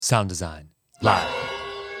Sound Design Live.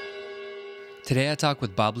 Today I talk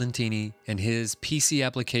with Bob Lentini and his PC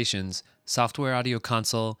Applications Software Audio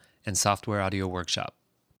Console and Software Audio Workshop.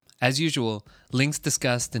 As usual, links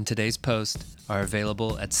discussed in today's post are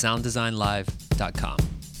available at sounddesignlive.com.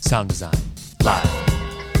 Sound Design Live.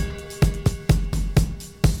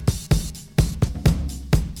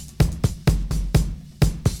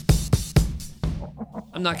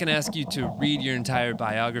 I'm not going to ask you to read your entire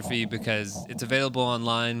biography because it's available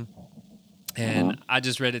online, and I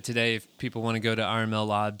just read it today. If people want to go to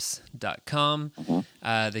rmllabs.com,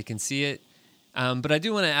 they can see it. But I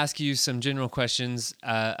do want to ask you some general questions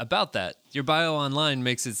about that. Your bio online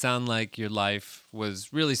makes it sound like your life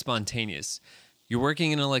was really spontaneous. You're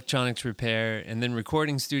working in electronics repair, and then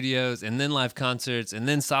recording studios, and then live concerts, and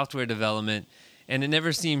then software development. And it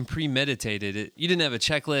never seemed premeditated. You didn't have a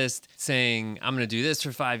checklist saying, I'm going to do this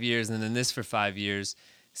for 5 years and then this for 5 years.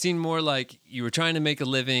 It seemed more like you were trying to make a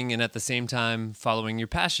living and at the same time following your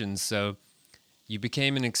passions. So you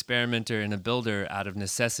became an experimenter and a builder out of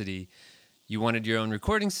necessity. You wanted your own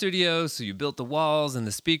recording studio, so you built the walls and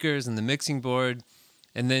the speakers and the mixing board.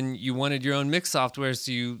 And then you wanted your own mix software,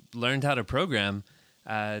 so you learned how to program.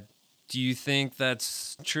 Do you think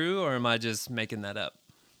that's true, or am I just making that up?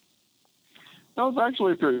 That was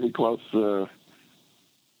actually pretty close to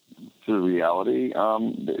reality.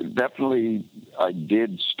 Definitely, I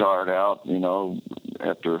did start out,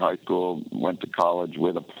 after high school, went to college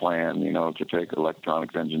with a plan, to take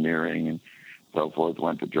electronics engineering and so forth.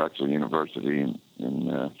 Went to Drexel University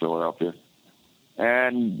in Philadelphia.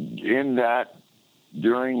 And during that,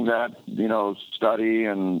 study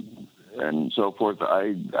and so forth,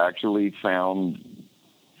 I actually found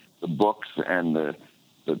the books and the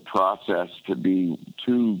process to be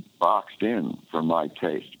too boxed in for my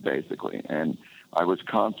taste, basically. And I was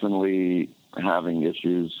constantly having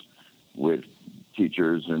issues with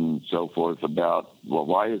teachers and so forth about, well,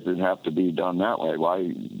 why does it have to be done that way?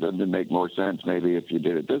 Why doesn't it make more sense maybe if you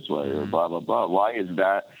did it this way, or blah, blah, blah? Why is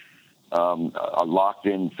that a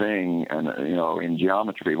locked-in thing? And, in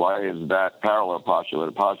geometry, why is that parallel postulate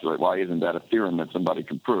a postulate? Why isn't that a theorem that somebody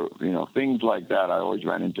can prove? Things like that I always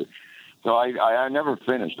ran into. So I never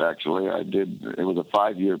finished, actually. It was a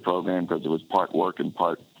 5-year program because it was part work and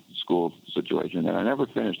part school situation, and I never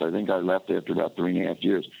finished. I think I left after about 3.5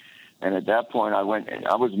 years. And at that point, I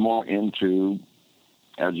was more into,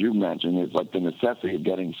 as you mentioned, it's like the necessity of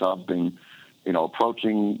getting something,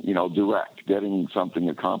 approaching, direct, getting something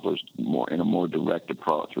accomplished in a more direct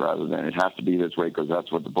approach rather than it has to be this way because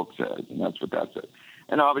that's what the book says and that's what that says.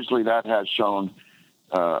 And obviously that has shown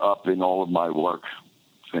up in all of my work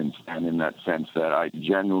since, and in that sense that I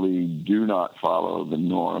generally do not follow the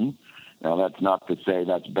norm. Now, that's not to say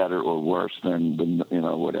that's better or worse than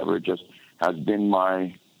whatever. It just has been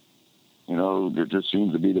my, it just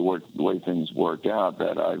seems to be the way things work out,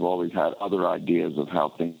 that I've always had other ideas of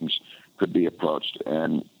how things could be approached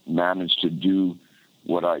and managed to do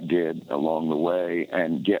what I did along the way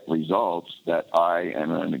and get results that I,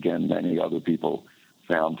 and again, many other people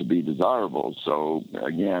found to be desirable. So,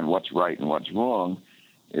 again, what's right and what's wrong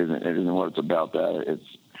isn't what it's about. That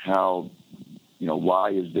it's how,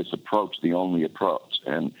 why is this approach the only approach?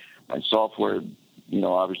 And my software,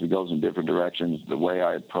 obviously goes in different directions. The way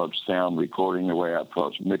I approach sound recording, the way I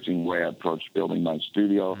approach mixing, the way I approach building my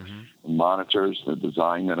studio, the monitors, the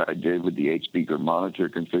design that I did with the 8-speaker monitor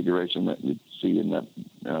configuration that you see in that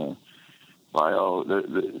bio,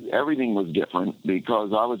 everything was different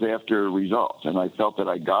because I was after results, and I felt that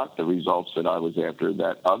I got the results that I was after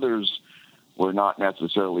that others were not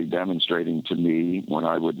necessarily demonstrating to me when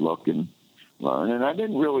I would look and learn. And I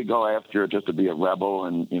didn't really go after it just to be a rebel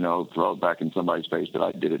and, throw it back in somebody's face that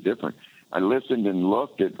I did it different. I listened and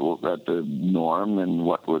looked at the norm and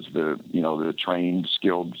what was the trained,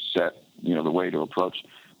 skilled set, the way to approach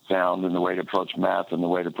sound and the way to approach math and the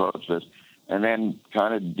way to approach this, and then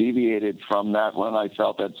kind of deviated from that when I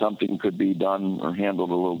felt that something could be done or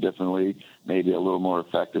handled a little differently, maybe a little more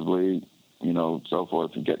effectively, so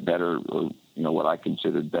forth, and get better, or, what I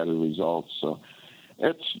considered better results. So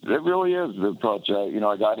it really is the approach.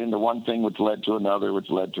 I got into one thing which led to another, which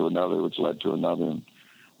led to another, which led to another. And,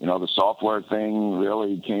 the software thing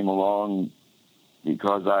really came along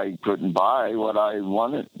because I couldn't buy what I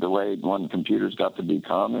wanted the way when computers got to be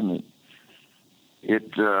common.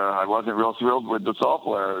 I wasn't real thrilled with the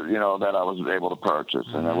software, that I was able to purchase,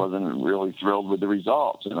 and I wasn't really thrilled with the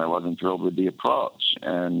results, and I wasn't thrilled with the approach.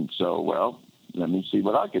 And so, let me see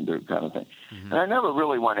what I can do, kind of thing. And I never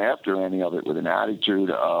really went after any of it with an attitude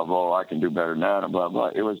of, I can do better than that, and blah,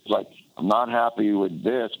 blah. It was like, I'm not happy with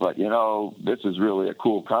this, but, this is really a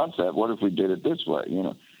cool concept. What if we did it this way,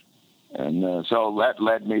 And so that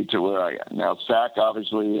led me to where I am. Now, SAC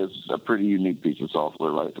obviously is a pretty unique piece of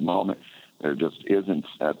software right at the moment. There just isn't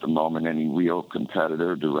at the moment any real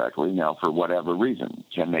competitor directly. Now, for whatever reason,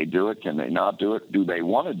 can they do it? Can they not do it? Do they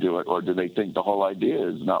want to do it? Or do they think the whole idea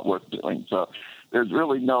is not worth doing? So there's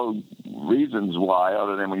really no reasons why,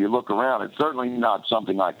 other than when you look around, it's certainly not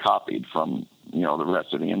something I copied from, the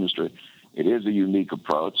rest of the industry. It is a unique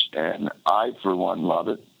approach, and I, for one, love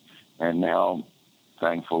it. And now,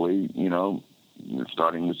 thankfully, you're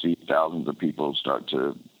starting to see thousands of people start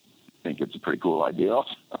to think it's a pretty cool idea.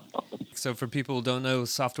 So for people who don't know,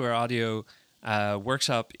 Software Audio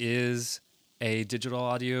Workshop is a digital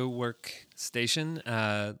audio workstation,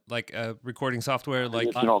 like a recording software.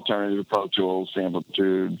 It's an alternative to Pro Tools,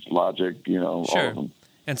 Amplitude, Logic, sure. All of them.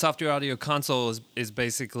 And Software Audio Console is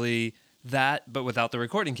basically that, but without the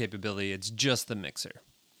recording capability. It's just the mixer.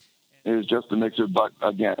 It was just a mixer, but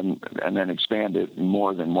again, and then expand it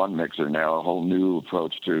more than one mixer now, a whole new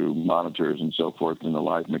approach to monitors and so forth in the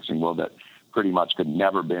live mixing world that pretty much could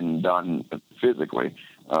never been done physically.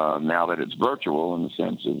 Now that it's virtual, in the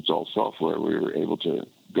sense that it's all software, we were able to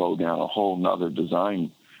go down a whole nother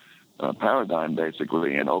design paradigm,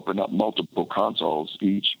 basically, and open up multiple consoles,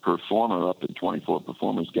 each performer, up to 24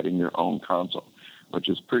 performers, getting their own console, which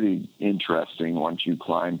is pretty interesting once you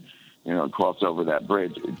climb cross over that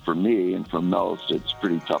bridge. For me and for most, it's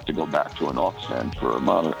pretty tough to go back to an aux end for a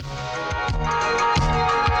monitor.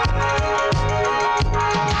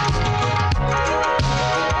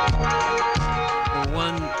 Well,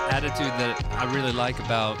 one attitude that I really like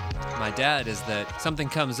about my dad is that something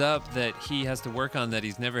comes up that he has to work on that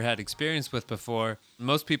he's never had experience with before.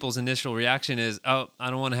 Most people's initial reaction is, oh, I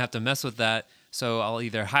don't want to have to mess with that, so I'll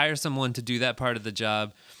either hire someone to do that part of the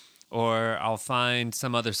job, or I'll find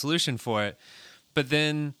some other solution for it. But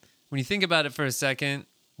then when you think about it for a second,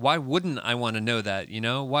 why wouldn't I want to know that?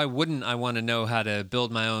 Why wouldn't I want to know how to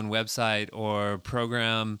build my own website or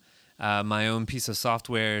program my own piece of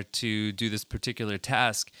software to do this particular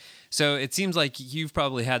task? So it seems like you've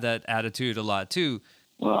probably had that attitude a lot too.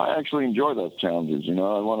 Well, I actually enjoy those challenges. I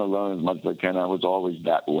want to learn as much as I can. I was always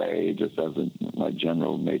that way, just as my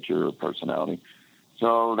general nature or personality.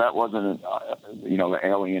 So that wasn't, the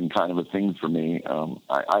alien kind of a thing for me.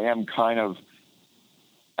 I am kind of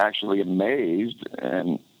actually amazed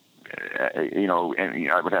and,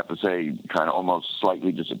 and I would have to say kind of almost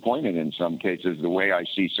slightly disappointed in some cases the way I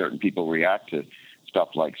see certain people react to stuff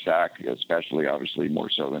like SAC, especially obviously more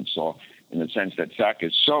so than SAW, in the sense that SAC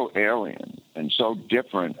is so alien and so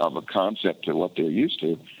different of a concept to what they're used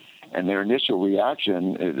to. And their initial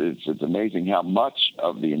reaction, it's amazing how much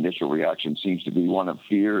of the initial reaction seems to be one of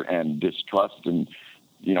fear and distrust and,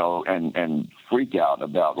 and freak out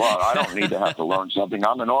about, well, I don't need to have to learn something.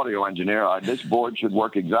 I'm an audio engineer. This board should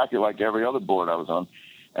work exactly like every other board I was on.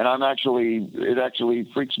 And it actually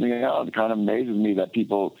freaks me out. It kind of amazes me that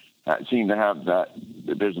people seem to have that.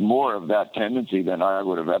 There's more of that tendency than I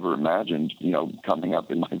would have ever imagined, coming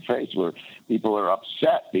up in my face, where people are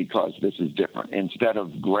upset because this is different, instead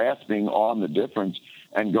of grasping on the difference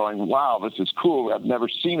and going, wow, this is cool. I've never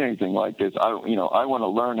seen anything like this. I want to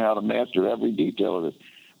learn how to master every detail of this.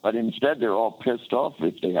 But instead, they're all pissed off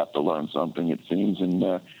if they have to learn something, it seems.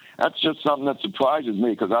 And that's just something that surprises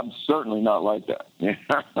me, because I'm certainly not like that.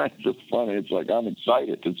 It's just funny. It's like I'm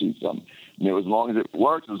excited to see something. As long as it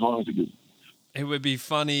works, as long as it gets. It would be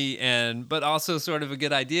funny, but also sort of a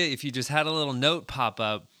good idea if you just had a little note pop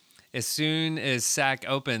up as soon as SAC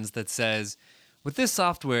opens that says, with this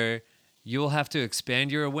software, you'll have to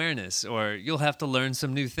expand your awareness, or you'll have to learn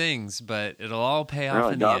some new things, but it'll all pay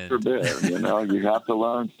off in the end. God forbid, you have to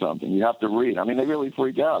learn something. You have to read. I mean, they really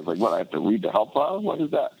freak out. It's like, what, I have to read the help file? What is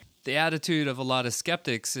that? The attitude of a lot of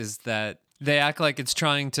skeptics is that they act like it's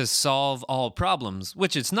trying to solve all problems,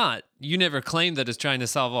 which it's not. You never claim that it's trying to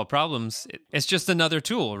solve all problems. It's just another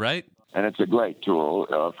tool, right? And it's a great tool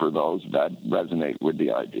for those that resonate with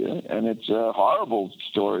the idea. And it's a horrible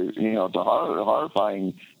story, it's a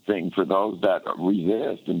horrifying thing for those that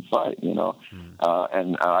resist and fight,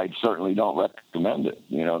 and I certainly don't recommend it,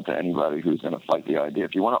 to anybody who's going to fight the idea.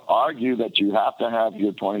 If you want to argue that you have to have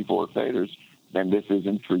your 24 faders, then this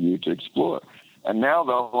isn't for you to explore. And now,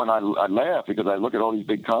 though, when I laugh, because I look at all these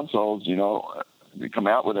big consoles, they come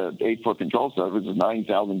out with an 8-foot control surface, a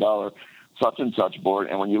 $90,000 such and such board,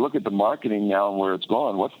 and when you look at the marketing now and where it's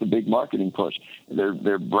gone, what's the big marketing push?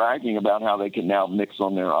 They're bragging about how they can now mix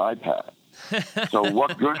on their iPad. So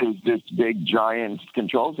what good is this big giant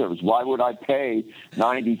control surface? Why would I pay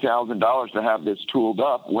 $90,000 to have this tooled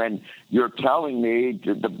up when you're telling me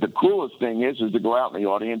the coolest thing is to go out in the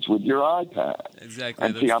audience with your iPad? Exactly.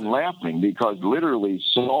 And see, I'm laughing because literally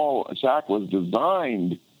SAC was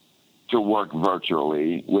designed to work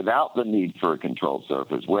virtually without the need for a control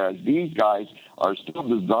surface, whereas these guys are still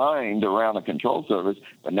designed around a control surface,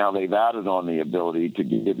 but now they've added on the ability to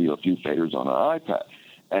give you a few faders on an iPad.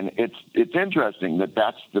 And it's interesting that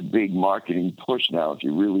that's the big marketing push now. If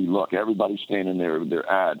you really look, everybody's standing there with their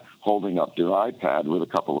ad holding up their iPad with a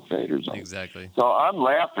couple of faders on. Exactly. So I'm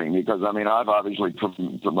laughing because, I mean, I've obviously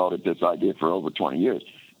promoted this idea for over 20 years.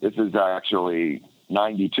 This is actually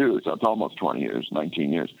 92, so it's almost 20 years,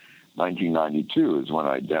 19 years. 1992 is when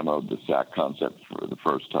I demoed the SAC concept for the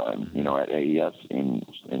first time, you know, at AES in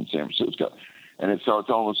San Francisco. And so it's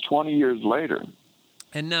almost 20 years later.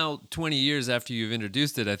 And now, 20 years after you've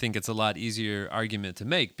introduced it, I think it's a lot easier argument to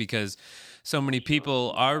make because so many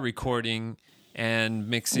people are recording and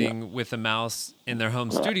mixing with a mouse in their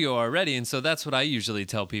home studio already. And so that's what I usually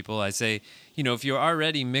tell people. I say, you know, if you're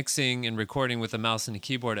already mixing and recording with a mouse and a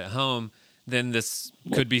keyboard at home, then this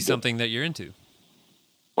could be something that you're into.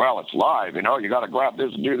 Well, it's live, you know, you got to grab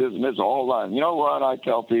this and do this and this all live. You know what I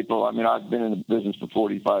tell people? I mean, I've been in the business for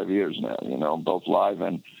 45 years now, you know, both live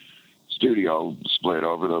and studio split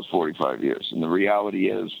over those 45 years. And the reality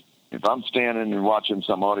is, if I'm standing and watching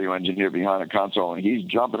some audio engineer behind a console and he's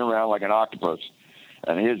jumping around like an octopus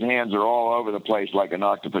and his hands are all over the place like an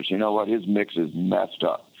octopus, you know what? His mix is messed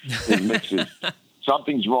up. His mix is,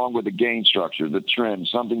 something's wrong with the gain structure, the trim.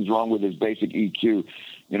 Something's wrong with his basic EQ,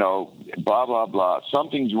 you know, blah, blah, blah.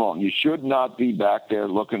 Something's wrong. You should not be back there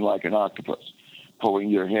looking like an octopus, pulling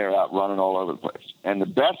your hair out, running all over the place. And the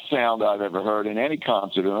best sound I've ever heard in any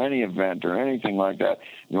concert or any event or anything like that,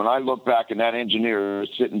 when I look back and that engineer is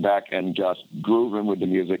sitting back and just grooving with the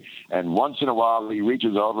music, and once in a while he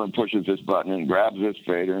reaches over and pushes this button and grabs this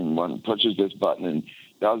fader and pushes this button and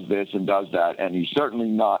does this and does that, and he's certainly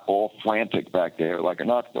not all frantic back there like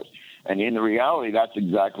an octopus. And in the reality, that's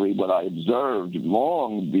exactly what I observed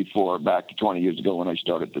long before, back 20 years ago when I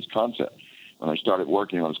started this concept. When I started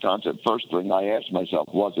working on this concept, first thing I asked myself,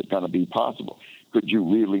 was it going to be possible? Could you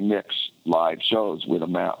really mix live shows with a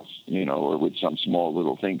mouse, you know, or with some small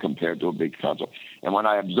little thing compared to a big console? And when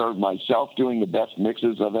I observed myself doing the best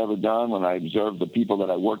mixes I've ever done, when I observed the people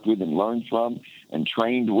that I worked with and learned from and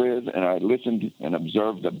trained with, and I listened and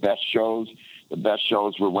observed the best shows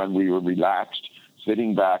were when we were relaxed,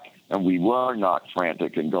 sitting back, and we were not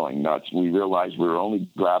frantic and going nuts. We realized we were only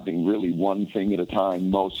grabbing really one thing at a time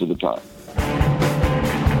most of the time.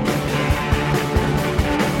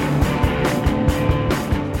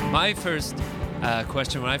 My first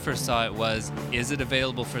question when I first saw it was, is it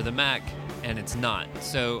available for the Mac? And it's not.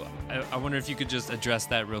 So I wonder if you could just address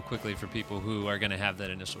that real quickly for people who are going to have that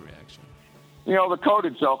initial reaction. You know, the code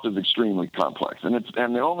itself is extremely complex, and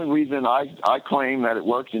the only reason I claim that it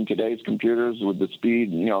works in today's computers with the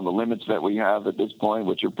speed, you know, the limits that we have at this point,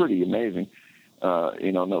 which are pretty amazing,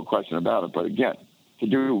 you know, no question about it. But again, to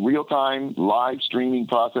do real-time live streaming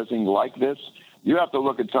processing like this, you have to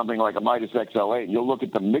look at something like a Midas XL8, and you'll look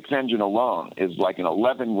at the mix engine alone is like an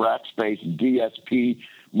 11 rack space DSP,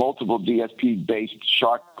 multiple DSP-based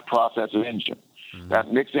Shark processor engine. Mm-hmm.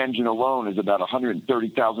 That mix engine alone is about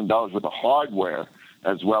 $130,000 worth of hardware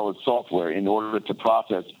as well as software in order to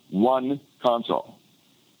process one console.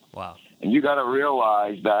 Wow. And you got to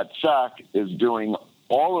realize that SAC is doing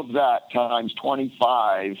all of that times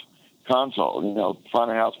 25 consoles, you know,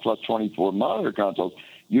 front of house plus 24 monitor consoles,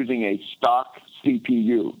 using a stock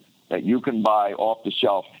CPU that you can buy off the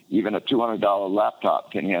shelf. Even a $200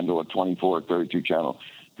 laptop can handle a 24 or 32 channel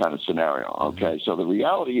kind of scenario. Okay, mm-hmm. So the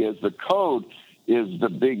reality is the code is the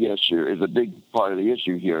big issue, is a big part of the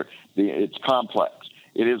issue here. It's complex.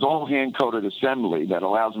 It is all hand-coded assembly that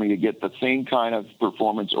allows me to get the same kind of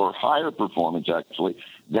performance or higher performance, actually,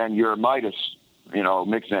 than your Midas, you know,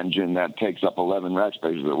 mix engine that takes up 11 rack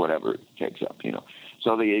spaces or whatever it takes up, you know.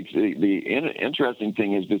 So the interesting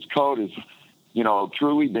thing is this code is, you know,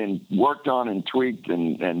 truly been worked on and tweaked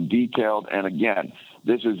and detailed. And again,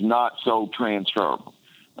 this is not so transferable.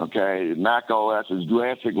 Okay, Mac OS is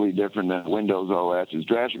drastically different than Windows OS, is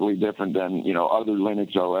drastically different than, you know, other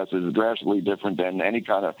Linux OS, is drastically different than any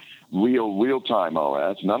kind of real-time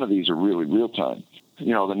OS. None of these are really real-time.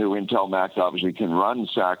 You know, the new Intel Macs obviously can run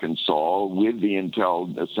SAC and SOL with the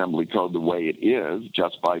Intel assembly code the way it is,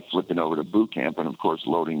 just by flipping over to Boot Camp and, of course,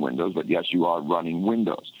 loading Windows. But, yes, you are running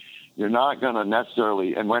Windows. You're not going to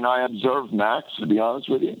necessarily – and when I observed Macs, to be honest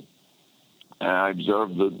with you, I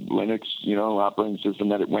observed the Linux, you know, operating system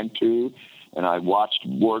that it went to, and I watched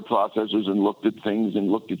word processors and looked at things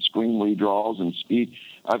and looked at screen redraws and speed.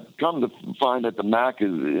 I've come to find that the Mac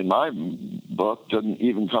is, in my book doesn't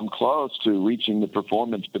even come close to reaching the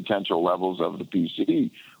performance potential levels of the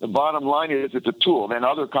PC. The bottom line is it's a tool. Then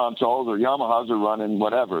other consoles or Yamahas are running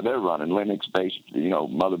whatever. They're running Linux-based,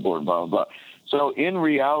 motherboard, blah, blah, blah. So in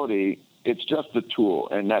reality, it's just a tool.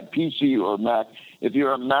 And that PC or Mac, if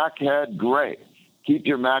you're a Mac head, great. Keep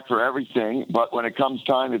your Mac for everything, but when it comes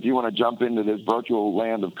time, if you want to jump into this virtual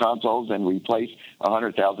land of consoles and replace a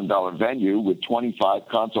 $100,000 venue with 25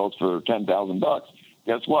 consoles for $10,000,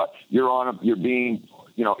 guess what? It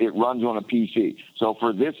runs on a PC. So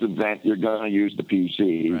for this event, you're going to use the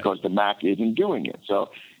PC because the Mac isn't doing it.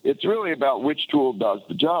 So it's really about which tool does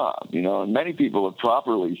the job, and many people have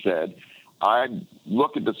properly said, I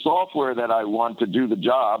look at the software that I want to do the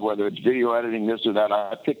job, whether it's video editing, this or that.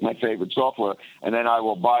 I pick my favorite software, and then I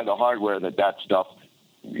will buy the hardware that stuff,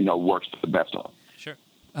 works the best on. Sure.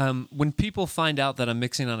 When people find out that I'm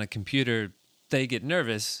mixing on a computer, they get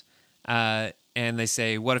nervous, and they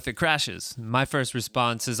say, what if it crashes? My first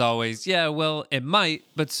response is always, yeah, well, it might,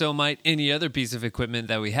 but so might any other piece of equipment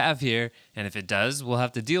that we have here. And if it does, we'll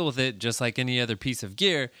have to deal with it just like any other piece of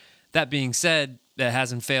gear. That being said, that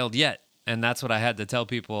hasn't failed yet. And that's what I had to tell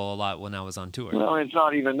people a lot when I was on tour. Well, it's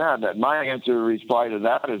not even that. My reply to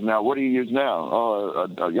that is now, what do you use now? Oh,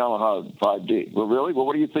 a Yamaha 5D. Well, really? Well,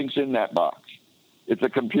 what do you think's in that box? It's a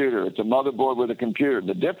computer. It's a motherboard with a computer.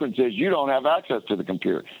 The difference is you don't have access to the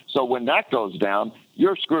computer. So when that goes down,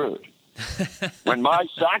 you're screwed. When my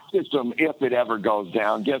SAC system, if it ever goes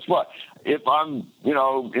down, guess what? If I'm,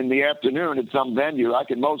 in the afternoon at some venue, I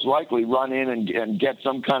can most likely run in and get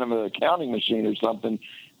some kind of an accounting machine or something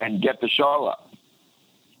and get the show up.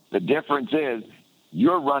 The difference is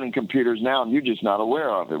you're running computers now and you're just not aware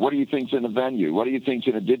of it. What do you think's in a venue? What do you think's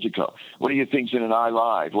in a Digico? What do you think's in an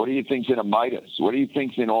iLive? What do you think's in a Midas? What do you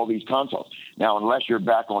think's in all these consoles? Now, unless you're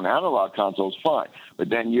back on analog consoles, fine. But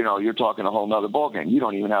then, you're talking a whole nother ballgame. You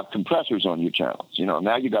don't even have compressors on your channels.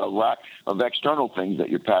 Now you got a rack of external things that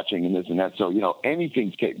you're patching and this and that. So,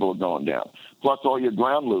 anything's capable of going down. Plus all your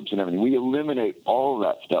ground loops and everything. We eliminate all of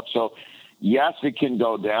that stuff. So, yes, it can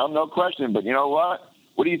go down, no question. But you know what?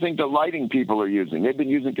 What do you think the lighting people are using? They've been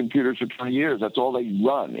using computers for 20 years. That's all they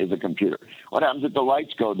run is a computer. What happens if the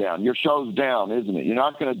lights go down? Your show's down, isn't it? You're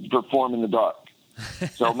not going to perform in the dark.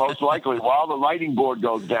 So most likely, while the lighting board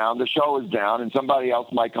goes down, the show is down, and somebody else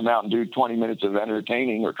might come out and do 20 minutes of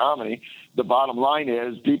entertaining or comedy. The bottom line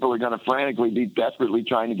is people are going to frantically be desperately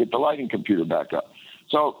trying to get the lighting computer back up.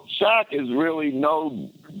 So SAC is really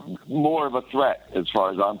no more of a threat as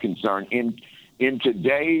far as I'm concerned. In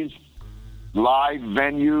today's live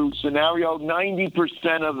venue scenario,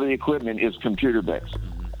 90% of the equipment is computer-based.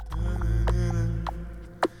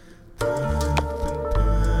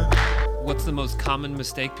 What's the most common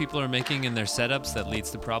mistake people are making in their setups that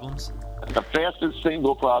leads to problems? The fastest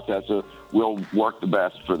single processor will work the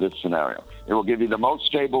best for this scenario. It will give you the most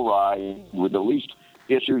stable ride with the least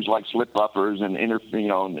issues like slip buffers and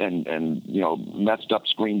messed up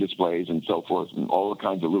screen displays and so forth, and all the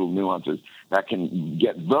kinds of little nuances that can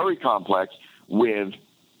get very complex with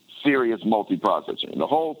serious multiprocessing. The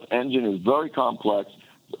whole engine is very complex,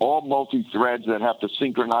 all multi-threads that have to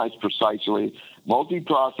synchronize precisely.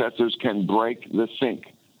 Multiprocessors can break the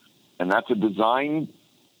sync, and that's a design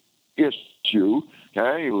issue.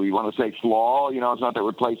 Okay, we want to say flaw. It's not that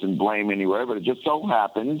we're placing blame anywhere, but it just so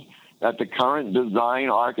happens that the current design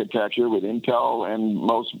architecture with Intel and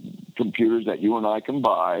most computers that you and I can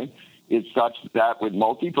buy is such that with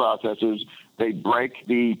multiprocessors, they break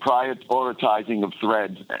the prioritizing of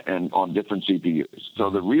threads and on different CPUs. So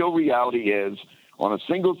the real reality is, on a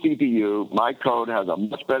single CPU, my code has a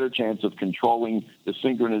much better chance of controlling the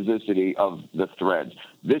synchronicity of the threads.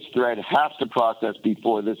 This thread has to process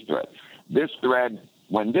before this thread. This thread,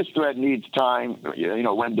 when this thread needs time,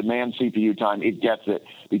 when demands CPU time, it gets it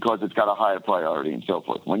because it's got a higher priority and so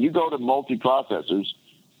forth. When you go to multiprocessors,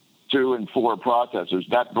 2 and 4 processors,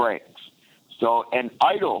 that breaks. So an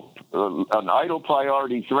idle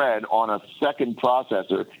priority thread on a second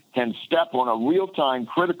processor can step on a real-time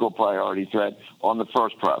critical priority thread on the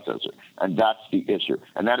first processor, and that's the issue.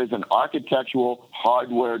 And that is an architectural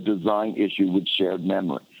hardware design issue with shared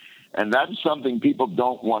memory. And that's something people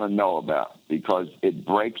don't want to know about because it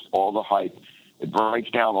breaks all the hype. It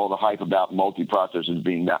breaks down all the hype about multiprocessors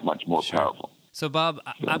being that much more powerful. So, Bob,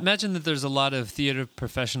 I imagine that there's a lot of theater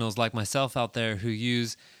professionals like myself out there who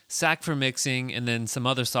use SAC for mixing and then some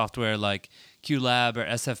other software like QLab or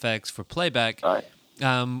SFX for playback. All right.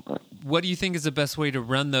 What do you think is the best way to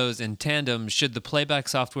run those in tandem? Should the playback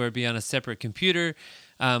software be on a separate computer,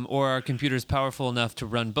 or are computers powerful enough to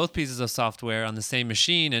run both pieces of software on the same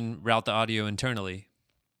machine and route the audio internally?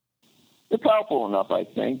 They're powerful enough, I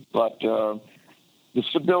think, but the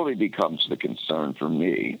stability becomes the concern for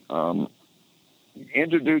me.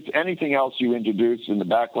 Introduce anything else you introduce in the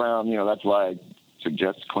background. That's why I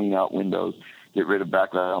suggest clean out Windows, get rid of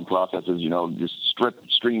background processes. Just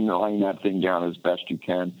streamline that thing down as best you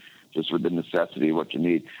can, just with the necessity of what you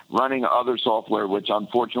need. Running other software, which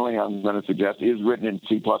unfortunately I'm going to suggest is written in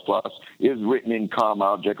C++, is written in COM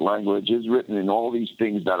object language, is written in all these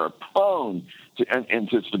things that are prone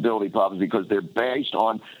to stability problems because they're based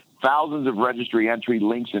on thousands of registry entry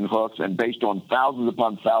links and hooks and based on thousands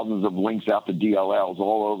upon thousands of links out to DLLs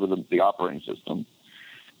all over the operating system.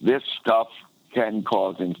 This stuff can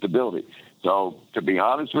cause instability. So to be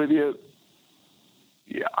honest with you,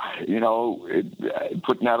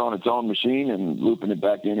 putting that on its own machine and looping it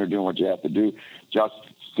back in or doing what you have to do just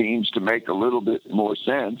seems to make a little bit more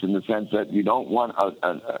sense in the sense that you don't want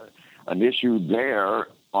an issue there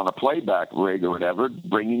on a playback rig or whatever,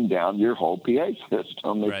 bringing down your whole PA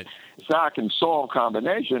system. Right. SAC and SOL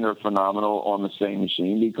combination are phenomenal on the same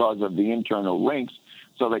machine because of the internal links,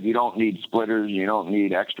 so that you don't need splitters, you don't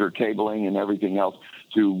need extra cabling and everything else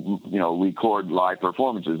to, record live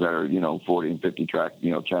performances that are, 40 and 50 track,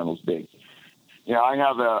 channels big. I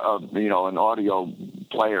have an audio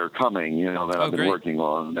player coming, that I've been working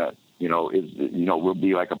on that, will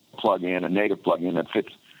be like a plug-in, a native plug-in that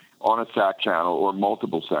fits on a SAC channel or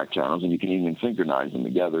multiple SAC channels, and you can even synchronize them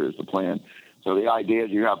together is the plan. So the idea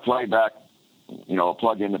is you have playback, a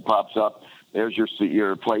plug-in that pops up. There's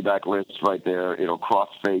your playback list right there. It'll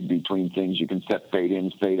cross-fade between things. You can set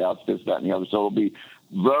fade-ins, fade-outs, this, that, and the other. So it'll be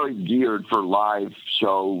very geared for live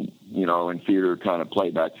show, and theater kind of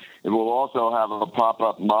playback. It will also have a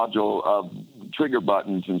pop-up module of trigger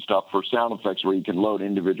buttons and stuff for sound effects where you can load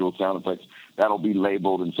individual sound effects. That'll be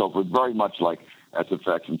labeled and so forth, very much like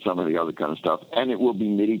SFX and some of the other kind of stuff. And it will be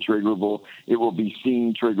MIDI triggerable. It will be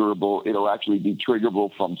scene triggerable. It'll actually be triggerable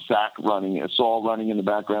from SAC running, a SOL running in the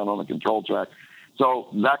background on the control track. So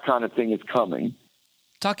that kind of thing is coming.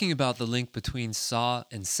 Talking about the link between SAW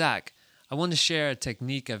and SAC, I want to share a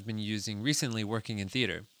technique I've been using recently working in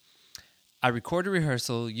theater. I record a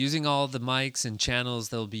rehearsal using all the mics and channels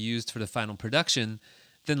that will be used for the final production.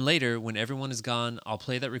 Then later, when everyone is gone, I'll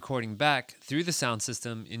play that recording back through the sound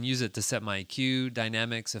system and use it to set my EQ,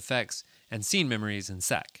 dynamics, effects, and scene memories in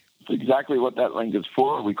SAC. It's exactly what that link is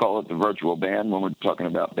for. We call it the virtual band when we're talking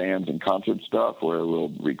about bands and concert stuff, where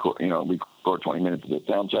we'll record 20 minutes of the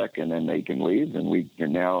sound check, and then they can leave, and we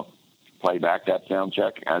can now play back that sound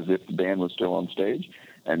check as if the band was still on stage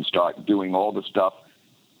and start doing all the stuff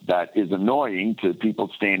that is annoying to people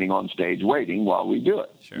standing on stage waiting while we do it.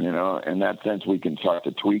 Sure. In that sense, we can start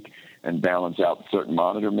to tweak and balance out certain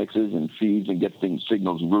monitor mixes and feeds and get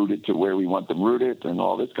signals routed to where we want them routed and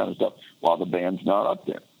all this kind of stuff while the band's not up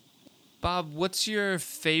there. Bob, what's your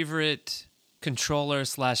favorite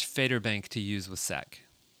controller/fader bank to use with SAC?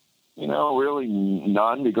 Really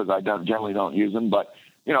none, because I generally don't use them, but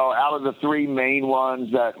out of the three main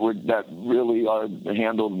ones that really are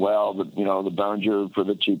handled well, the Behringer for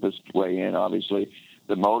the cheapest way in, obviously.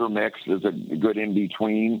 The Motor Mix is a good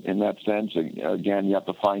in-between in that sense. Again, you have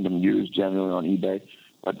to find them used generally on eBay,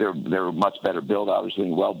 but they're much better built, obviously,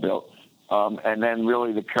 and well built. And then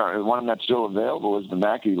really the current one that's still available is the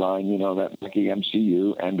Mackie line, that Mackie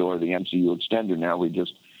MCU or the MCU extender. Now we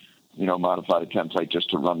just, modified a template just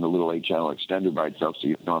to run the little 8-channel extender by itself, so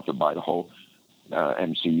you don't have to buy the whole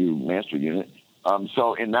MCU master unit.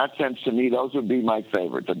 So in that sense, to me, those would be my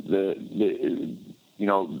favorite. The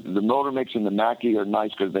Motor Mix and the Mackie are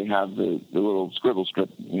nice because they have the little scribble strip,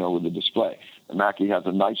 with the display. The Mackie has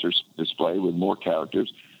a nicer display with more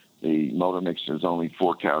characters. The Motor Mix is only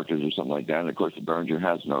 4 characters or something like that. And of course, the Behringer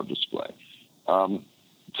has no display.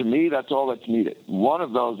 To me, that's all that's needed. One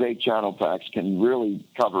of those 8-channel packs can really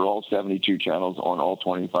cover all 72 channels on all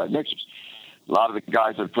 25 mixers. A lot of the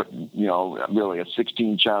guys have put, really a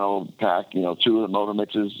 16-channel pack, 2 of the Motor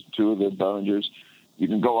Mixes, 2 of the Behringers. You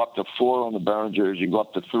can go up to 4 on the Behringers. You can go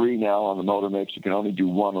up to 3 now on the Motor Mix. You can only do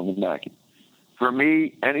 1 on the Mackie. For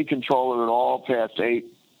me, any controller at all past 8,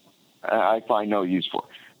 I find no use for.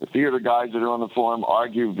 The theater guys that are on the forum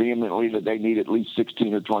argue vehemently that they need at least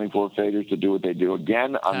 16 or 24 faders to do what they do.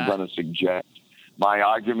 Again, I'm going to suggest my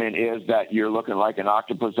argument is that you're looking like an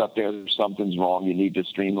octopus up there. Something's wrong. You need to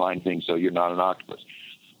streamline things so you're not an octopus.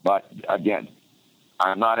 But again,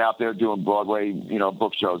 I'm not out there doing Broadway,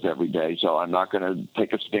 book shows every day, so I'm not going to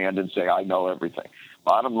take a stand and say I know everything.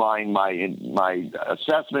 Bottom line, my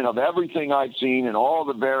assessment of everything I've seen and all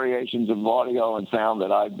the variations of audio and sound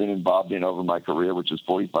that I've been involved in over my career, which is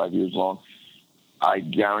 45 years long, I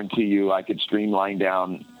guarantee you I could streamline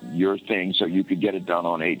down your thing so you could get it done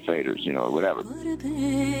on 8 faders, or whatever.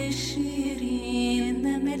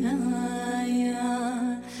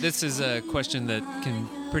 this is a question that can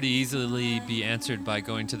pretty easily be answered by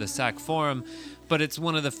going to the SAC forum, but it's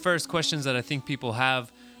one of the first questions that I think people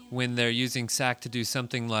have when they're using SAC to do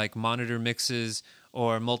something like monitor mixes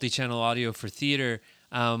or multi-channel audio for theater.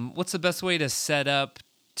 What's the best way to set up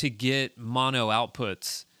to get mono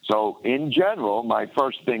outputs? So in general, my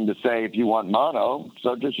first thing to say, if you want mono,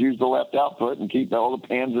 so just use the left output and keep all the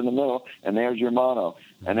pans in the middle, and there's your mono.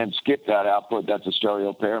 And then skip that output, that's a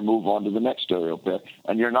stereo pair, move on to the next stereo pair,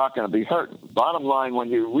 and you're not going to be hurt. Bottom line, when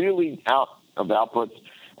you're really out of outputs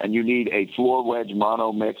and you need a floor wedge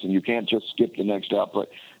mono mix and you can't just skip the next output,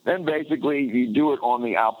 then basically you do it on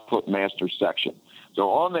the output master section. So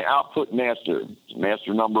on the output master,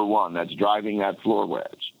 master number 1, that's driving that floor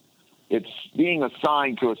wedge, it's being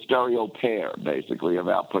assigned to a stereo pair, basically, of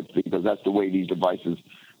outputs, because that's the way these devices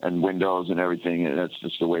and Windows and everything, and that's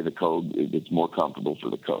just the way the code, it's more comfortable for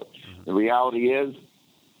the code. The reality is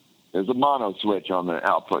there's a mono switch on the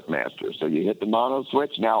output master. So you hit the mono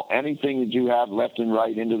switch. Now anything that you have left and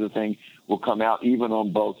right into the thing will come out even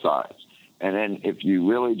on both sides. And then if you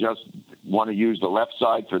really just want to use the left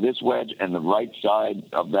side for this wedge and the right side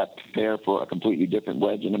of that pair for a completely different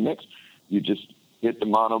wedge in the mix, you just hit the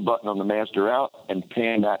mono button on the master out and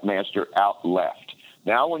pan that master out left.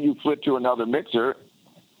 Now when you flip to another mixer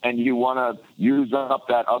and you want to use up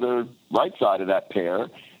that other right side of that pair,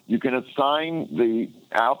 you can assign the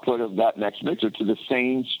output of that next mixer to the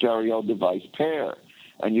same stereo device pair.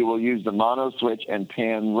 And you will use the mono switch and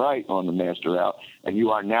pan right on the master out. And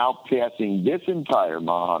you are now passing this entire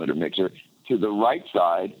monitor mixer to the right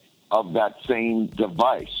side of that same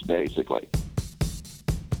device, basically.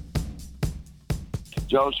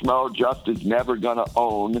 Joe Schmo just is never going to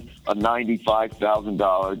own a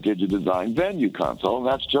 $95,000 Digidesign Venue console.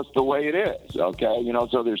 That's just the way it is, okay? You know,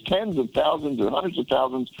 so there's tens of thousands and hundreds of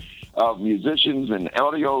thousands of musicians and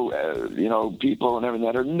audio, people and everything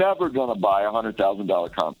that are never going to buy a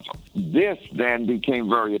 $100,000 console. This then became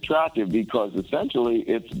very attractive because essentially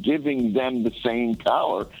it's giving them the same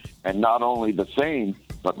power, and not only the same,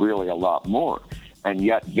 but really a lot more. And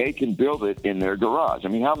yet they can build it in their garage. I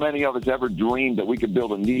mean, how many of us ever dreamed that we could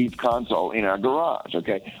build a Neve console in our garage,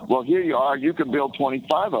 okay? Well, here you are. You can build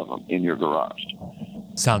 25 of them in your garage.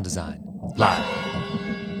 Sound Design, live.